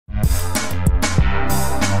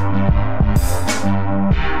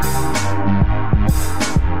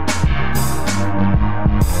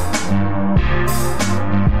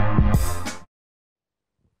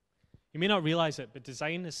may not realize it, but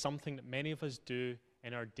design is something that many of us do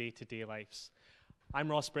in our day-to-day lives.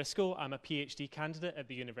 I'm Ross Brisco. I'm a PhD candidate at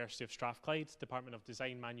the University of Strathclyde, Department of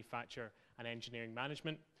Design, Manufacture and Engineering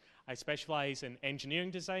Management. I specialize in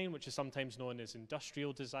engineering design, which is sometimes known as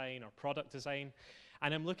industrial design or product design.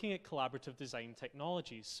 And I'm looking at collaborative design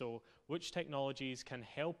technologies, so which technologies can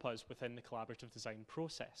help us within the collaborative design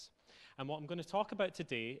process. And what I'm going to talk about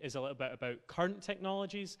today is a little bit about current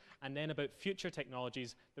technologies and then about future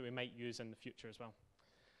technologies that we might use in the future as well.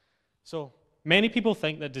 So many people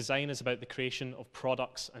think that design is about the creation of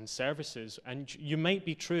products and services, and you might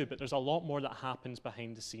be true, but there's a lot more that happens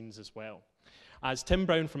behind the scenes as well. As Tim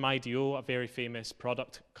Brown from IDEO, a very famous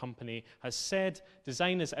product company, has said,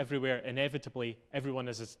 design is everywhere. Inevitably, everyone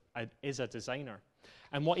is a designer.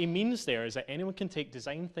 And what he means there is that anyone can take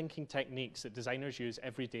design thinking techniques that designers use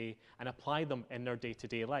every day and apply them in their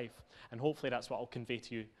day-to-day life. And hopefully that's what I'll convey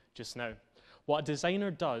to you just now. What a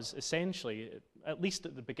designer does, essentially, at least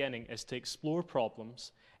at the beginning, is to explore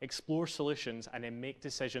problems, explore solutions, and then make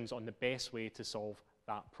decisions on the best way to solve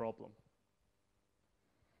that problem.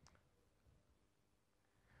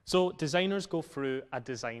 So designers go through a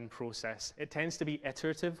design process. It tends to be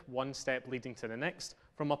iterative, one step leading to the next,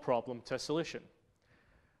 from a problem to a solution.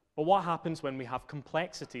 But what happens when we have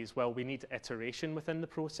complexities? Well, we need iteration within the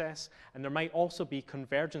process, and there might also be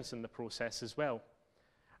convergence in the process as well.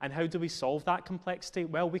 And how do we solve that complexity?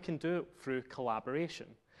 Well, we can do it through collaboration.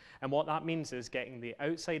 And what that means is getting the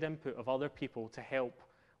outside input of other people to help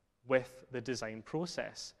with the design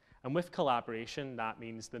process. And with collaboration, that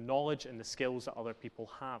means the knowledge and the skills that other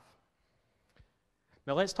people have.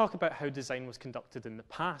 Now let's talk about how design was conducted in the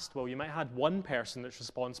past. Well, you might have had one person that's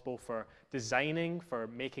responsible for designing, for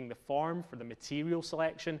making the form, for the material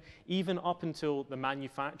selection, even up until the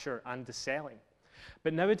manufacture and the selling.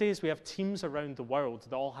 But nowadays we have teams around the world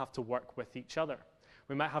that all have to work with each other.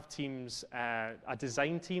 We might have teams, a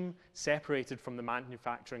design team separated from the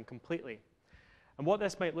manufacturing completely. And what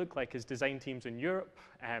this might look like is design teams in Europe,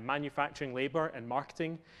 manufacturing, labor, and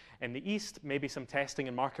marketing in the East, maybe some testing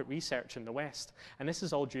and market research in the West. And this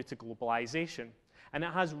is all due to globalization. And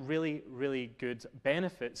it has really, really good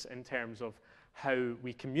benefits in terms of how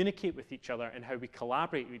we communicate with each other and how we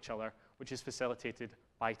collaborate with each other, which is facilitated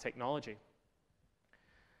by technology.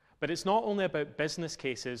 But it's not only about business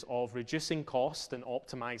cases of reducing cost and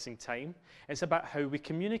optimizing time, it's about how we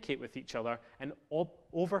communicate with each other and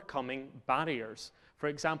overcoming barriers. For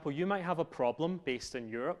example, you might have a problem based in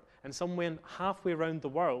Europe, and someone halfway around the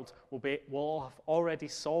world will have already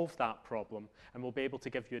solved that problem and will be able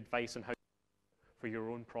to give you advice on how to do it for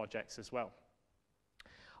your own projects as well.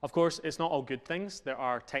 Of course, it's not all good things. There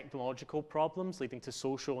are technological problems leading to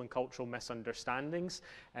social and cultural misunderstandings,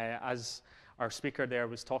 as our speaker there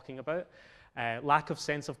was talking about. Lack of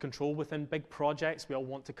sense of control within big projects. We all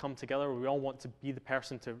want to come together. We all want to be the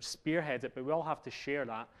person to spearhead it, but we all have to share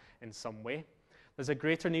that in some way. There's a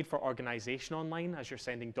greater need for organization online as you're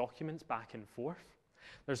sending documents back and forth.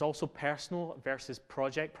 There's also personal versus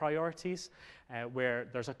project priorities, where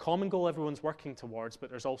there's a common goal everyone's working towards,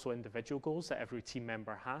 but there's also individual goals that every team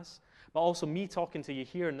member has. But also me talking to you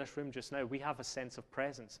here in this room just now, we have a sense of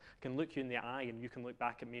presence. I can look you in the eye and you can look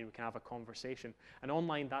back at me and we can have a conversation. And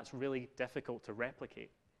online, that's really difficult to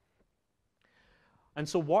replicate. And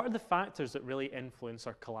so what are the factors that really influence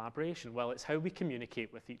our collaboration? Well, it's how we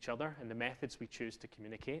communicate with each other and the methods we choose to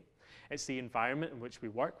communicate. It's the environment in which we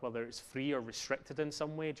work, whether it's free or restricted in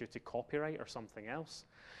some way due to copyright or something else.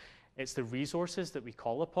 It's the resources that we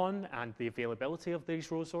call upon and the availability of these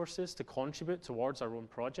resources to contribute towards our own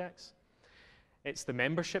projects. It's the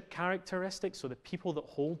membership characteristics, so the people that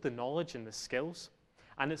hold the knowledge and the skills.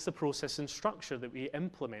 And it's the process and structure that we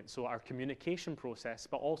implement, so our communication process,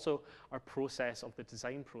 but also our process of the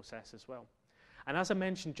design process as well. And as I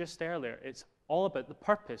mentioned just earlier, it's all about the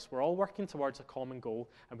purpose. We're all working towards a common goal,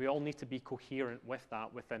 and we all need to be coherent with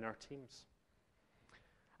that within our teams.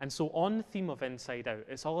 And so on the theme of Inside Out,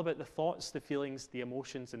 it's all about the thoughts, the feelings, the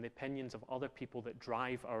emotions, and the opinions of other people that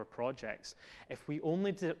drive our projects. If we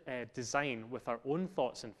only design with our own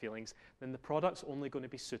thoughts and feelings, then the product's only going to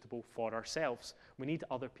be suitable for ourselves. We need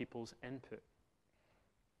other people's input.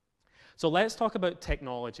 So let's talk about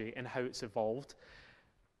technology and how it's evolved.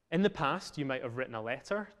 In the past, you might have written a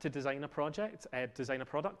letter to design a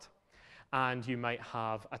product. And you might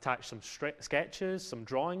have attached some sketches, some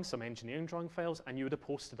drawings, some engineering drawing files, and you would have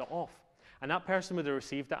posted it off. And that person would have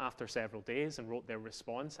received it after several days and wrote their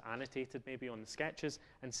response, annotated maybe on the sketches,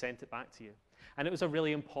 and sent it back to you. And it was a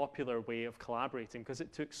really unpopular way of collaborating because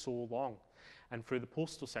it took so long and through the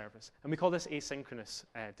postal service. And we call this asynchronous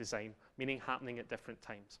design, meaning happening at different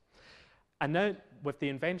times. And now, with the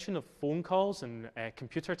invention of phone calls and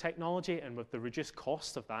computer technology, and with the reduced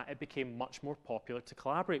cost of that, it became much more popular to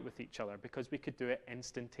collaborate with each other because we could do it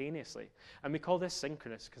instantaneously. And we call this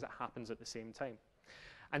synchronous because it happens at the same time.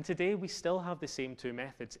 And today, we still have the same two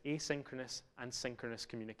methods, asynchronous and synchronous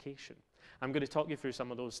communication. I'm going to talk you through some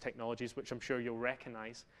of those technologies, which I'm sure you'll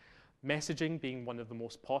recognize. Messaging being one of the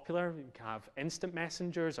most popular. You can have instant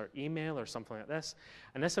messengers or email or something like this.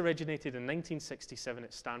 And this originated in 1967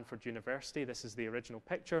 at Stanford University. This is the original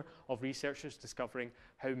picture of researchers discovering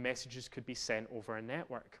how messages could be sent over a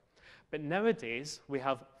network. But nowadays, we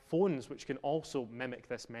have phones which can also mimic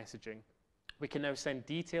this messaging. We can now send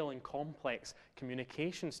detailed and complex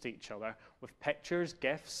communications to each other with pictures,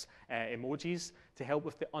 GIFs, emojis to help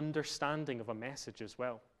with the understanding of a message as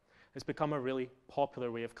well. It's become a really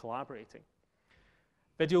popular way of collaborating.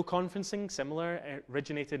 Video conferencing, similar,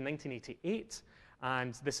 originated in 1988,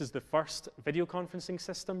 and this is the first video conferencing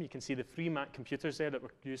system. You can see the 3 Mac computers there that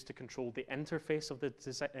were used to control the interface of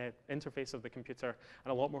the computer,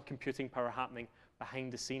 and a lot more computing power happening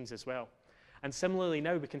behind the scenes as well. And similarly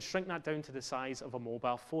now, we can shrink that down to the size of a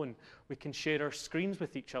mobile phone. We can share our screens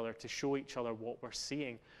with each other to show each other what we're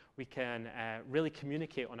seeing. We can really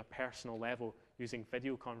communicate on a personal level using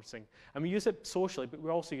video conferencing. And we use it socially, but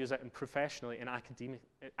we also use it professionally and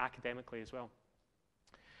academically as well.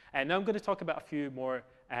 Now I'm going to talk about a few more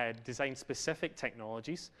design-specific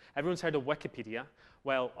technologies. Everyone's heard of Wikipedia.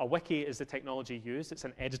 Well, a wiki is the technology used. It's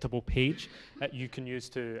an editable page that you can use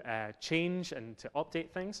to change and to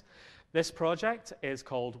update things. This project is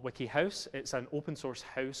called WikiHouse. It's an open source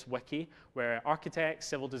house wiki where architects,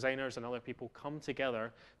 civil designers, and other people come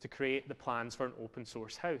together to create the plans for an open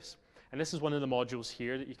source house. And this is one of the modules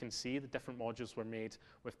here that you can see. The different modules were made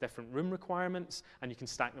with different room requirements, and you can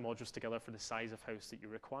stack the modules together for the size of house that you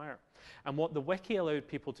require. And what the wiki allowed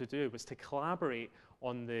people to do was to collaborate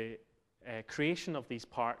on the creation of these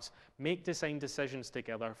parts, make design decisions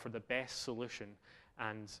together for the best solution,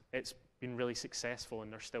 and it's been really successful,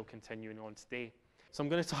 and they're still continuing on today. So I'm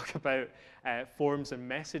going to talk about forums and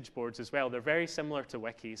message boards as well. They're very similar to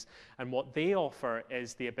wikis, and what they offer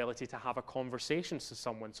is the ability to have a conversation to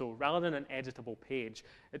someone. So rather than an editable page,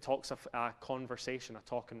 it talks a conversation, a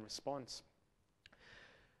talk and response.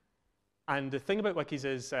 And the thing about wikis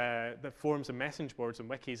is, the forums and message boards and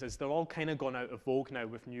wikis is they're all kind of gone out of vogue now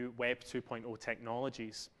with new Web 2.0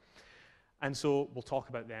 technologies. And so we'll talk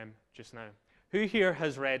about them just now. Who here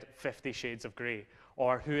has read 50 Shades of Grey?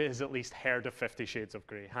 Or who has at least heard of 50 Shades of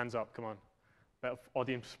Grey? Hands up, come on. Bit of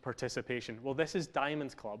audience participation. Well, this is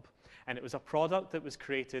Diamond Club, and it was a product that was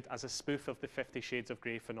created as a spoof of the 50 Shades of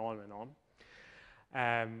Grey phenomenon.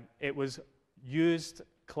 It was used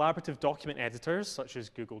collaborative document editors, such as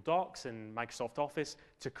Google Docs and Microsoft Office,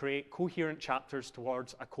 to create coherent chapters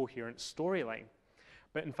towards a coherent storyline.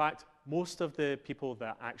 But in fact, most of the people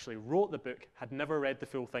that actually wrote the book had never read the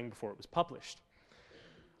full thing before it was published.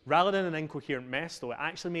 Rather than an incoherent mess, though, it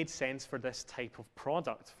actually made sense for this type of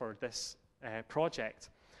product, for this project.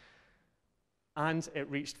 And it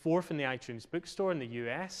reached 4th in the iTunes bookstore in the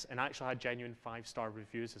US and actually had genuine 5-star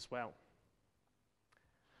reviews as well.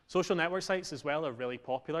 Social network sites as well are really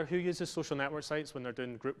popular. Who uses social network sites when they're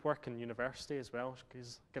doing group work in university as well?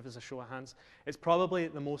 Give us a show of hands. It's probably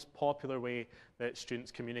the most popular way that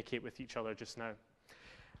students communicate with each other just now.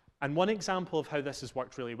 And one example of how this has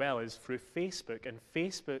worked really well is through Facebook. And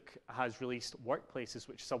Facebook has released Workplaces,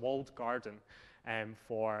 which is a walled garden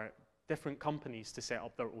for different companies to set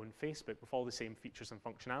up their own Facebook with all the same features and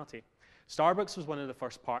functionality. Starbucks was one of the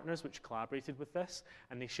first partners which collaborated with this,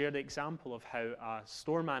 and they shared the example of how a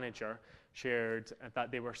store manager shared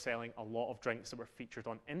that they were selling a lot of drinks that were featured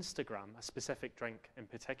on Instagram, a specific drink in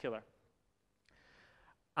particular.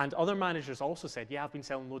 And other managers also said, yeah, I've been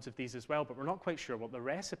selling loads of these as well, but we're not quite sure what the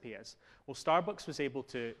recipe is. Well, Starbucks was able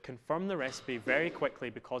to confirm the recipe very quickly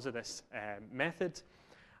because of this method,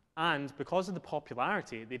 and because of the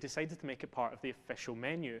popularity, they decided to make it part of the official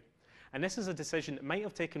menu. And this is a decision that might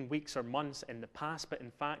have taken weeks or months in the past, but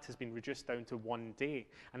in fact has been reduced down to 1 day.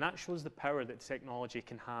 And that shows the power that technology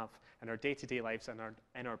can have in our day-to-day lives and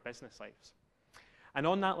in our business lives. And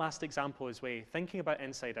on that last example as well, thinking about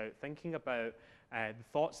inside out, thinking about the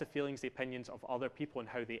thoughts, the feelings, the opinions of other people and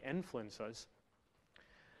how they influence us,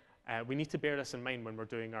 we need to bear this in mind when we're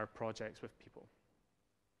doing our projects with people.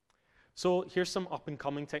 So here's some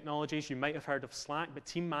up-and-coming technologies. You might have heard of Slack, but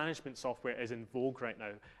team management software is in vogue right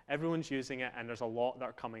now. Everyone's using it, and there's a lot that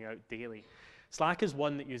are coming out daily. Slack is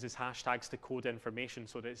one that uses hashtags to code information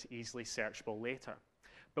so that it's easily searchable later.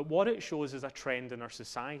 But what it shows is a trend in our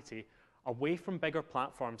society away from bigger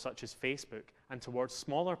platforms such as Facebook and towards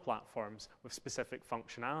smaller platforms with specific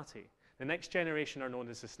functionality. The next generation are known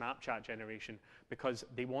as the Snapchat generation because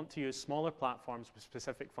they want to use smaller platforms with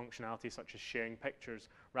specific functionality such as sharing pictures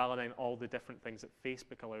rather than all the different things that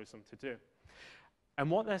Facebook allows them to do.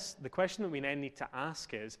 And the question that we then need to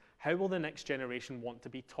ask is, how will the next generation want to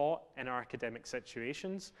be taught in our academic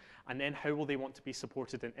situations? And then how will they want to be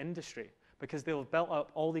supported in industry? Because they'll have built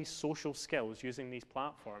up all these social skills using these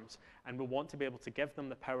platforms, and we'll want to be able to give them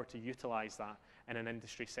the power to utilize that in an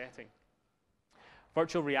industry setting.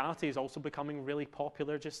 Virtual reality is also becoming really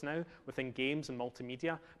popular just now within games and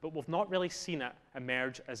multimedia, but we've not really seen it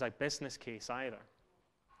emerge as a business case either.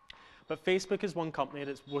 But Facebook is one company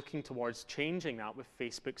that's working towards changing that with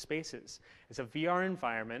Facebook Spaces. It's a VR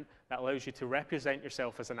environment that allows you to represent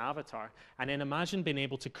yourself as an avatar, and then imagine being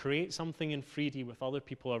able to create something in 3D with other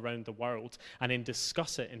people around the world, and then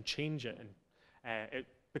discuss it and change it. And it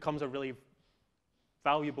becomes a really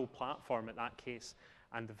valuable platform in that case,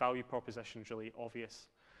 and the value proposition is really obvious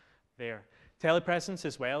there. Telepresence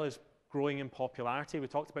as well is growing in popularity. We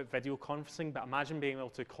talked about video conferencing, but imagine being able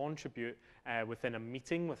to contribute within a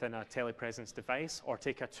meeting, within a telepresence device, or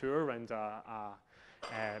take a tour around a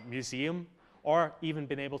museum, or even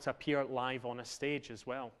being able to appear live on a stage as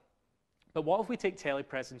well. But what if we take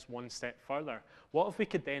telepresence one step further? What if we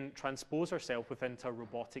could then transpose ourselves within a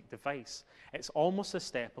robotic device? It's almost a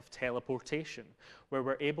step of teleportation, where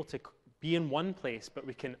we're able to be in one place, but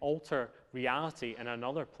we can alter reality in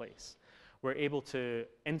another place. We're able to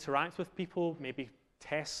interact with people, maybe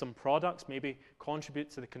test some products, maybe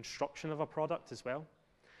contribute to the construction of a product as well.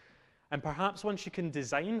 And perhaps once you can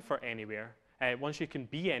design for anywhere, once you can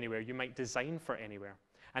be anywhere, you might design for anywhere.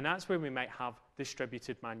 And that's where we might have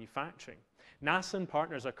distributed manufacturing. NASA and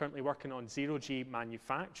partners are currently working on zero-G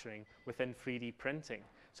manufacturing within 3D printing.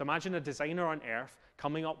 So imagine a designer on Earth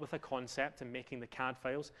coming up with a concept and making the CAD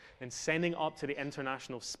files, and sending up to the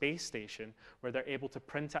International Space Station where they're able to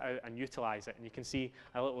print it out and utilize it. And you can see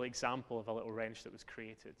a little example of a little wrench that was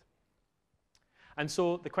created. And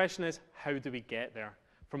so the question is, how do we get there?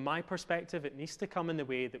 From my perspective, it needs to come in the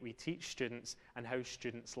way that we teach students and how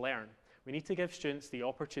students learn. We need to give students the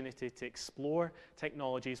opportunity to explore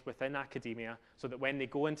technologies within academia so that when they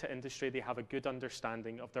go into industry, they have a good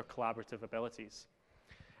understanding of their collaborative abilities.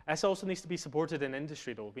 This also needs to be supported in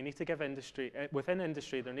industry, though. We need to give industry, within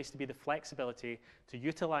industry, there needs to be the flexibility to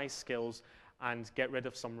utilize skills and get rid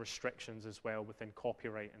of some restrictions as well within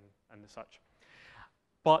copyright and such.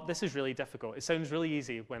 But this is really difficult. It sounds really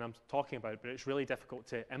easy when I'm talking about it, but it's really difficult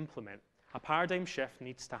to implement. A paradigm shift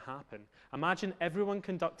needs to happen. Imagine everyone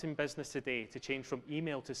conducting business today to change from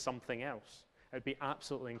email to something else. It would be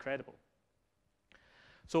absolutely incredible.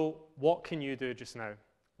 So what can you do just now?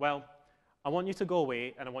 Well, I want you to go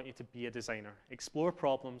away and I want you to be a designer. Explore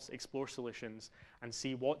problems, explore solutions, and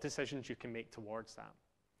see what decisions you can make towards that.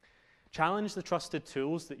 Challenge the trusted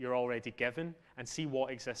tools that you're already given and see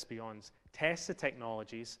what exists beyond. Test the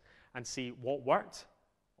technologies and see what worked,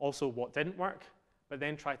 also what didn't work, but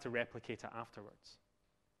then try to replicate it afterwards.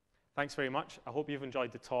 Thanks very much. I hope you've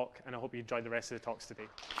enjoyed the talk, and I hope you enjoyed the rest of the talks today.